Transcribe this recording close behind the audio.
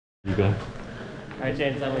You go. Alright,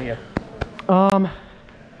 James, I'm with you.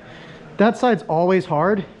 That side's always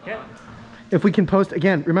hard. Okay. If we can post,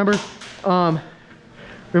 again, remember,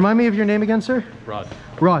 remind me of your name again, sir? Rod.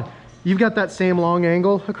 Rod, you've got that same long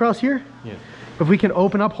angle across here? Yeah. If we can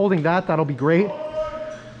open up holding that, that'll be great.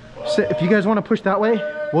 So if you guys want to push that way,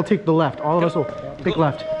 we'll take the left. All of us will take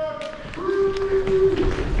left.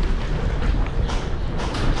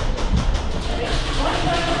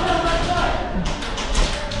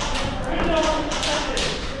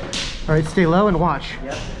 All right, stay low and watch.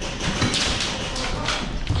 Yep.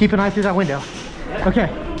 Keep an eye through that window. Yep.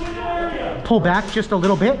 Okay. Pull back just a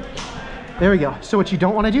little bit. There we go. So what you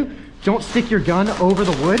don't want to do, don't stick your gun over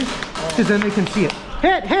the wood, because then they can see it.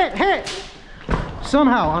 Hit, hit, hit!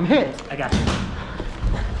 Somehow, I'm hit. I got you.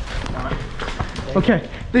 Okay,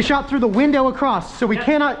 they shot through the window across, so we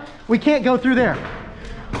can't go through there.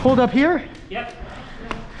 Hold up here. Yep.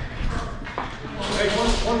 Hey,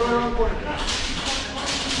 one right around the corner.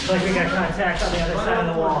 Looks like we got contact on the other side of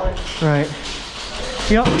the wall. Right.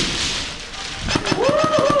 Yep.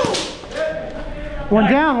 One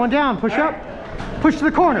down, push up. Push to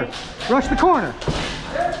the corner. Rush the corner.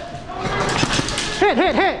 Hit,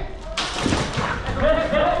 hit, hit.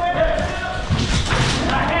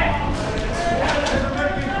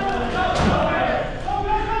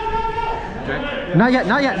 Okay. Not yet,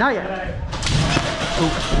 not yet, not yet.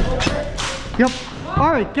 Ooh. Yep. All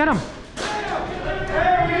right, get him.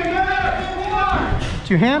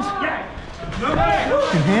 Two hands.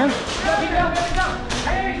 Two hands.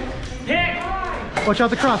 Watch out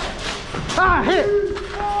the cross. Ah, hit.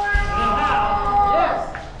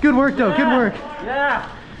 Good work, though. Good work. Yeah.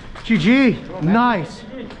 GG. Nice.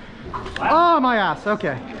 Oh, my ass.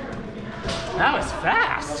 Okay. That was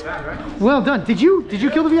fast. Well done. Did you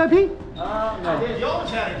kill the VIP? No.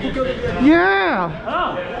 Yeah.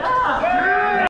 Oh, yeah.